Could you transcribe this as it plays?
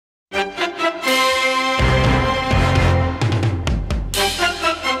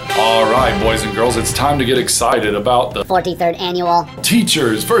right, boys and girls, it's time to get excited about the 43rd annual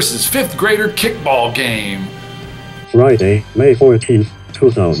Teachers versus 5th grader kickball game Friday, May 14th,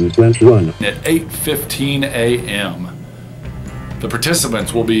 2021 at 8:15 a.m. The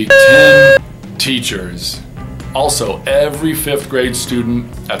participants will be 10 teachers. Also, every 5th grade student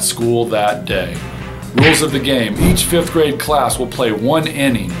at school that day. Rules of the game: each 5th grade class will play 1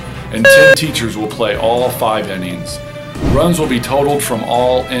 inning and 10 teachers will play all 5 innings. Runs will be totaled from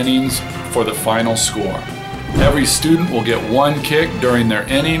all innings for the final score. Every student will get 1 kick during their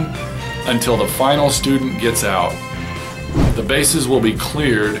inning until the final student gets out. The bases will be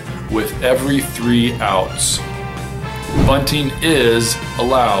cleared with every 3 outs. Bunting is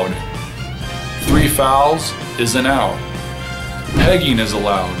allowed. 3 fouls is an out. Pegging is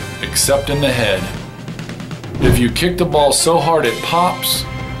allowed, except in the head. If you kick the ball so hard it pops,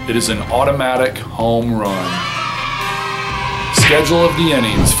 it is an automatic home run. Schedule of the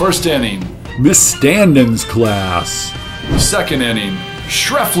innings: 1st inning, Miss Standen's class. 2nd inning,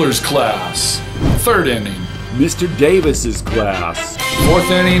 Schreffler's class. 3rd inning, Mr. Davis's class. 4th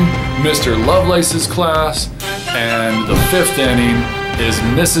inning, Mr. Lovelace's class. And the 5th inning is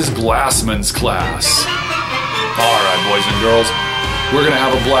Mrs. Glassman's class. All right, boys and girls, we're gonna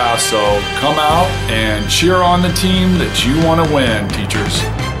have a blast, so come out and cheer on the team that you wanna win, teachers.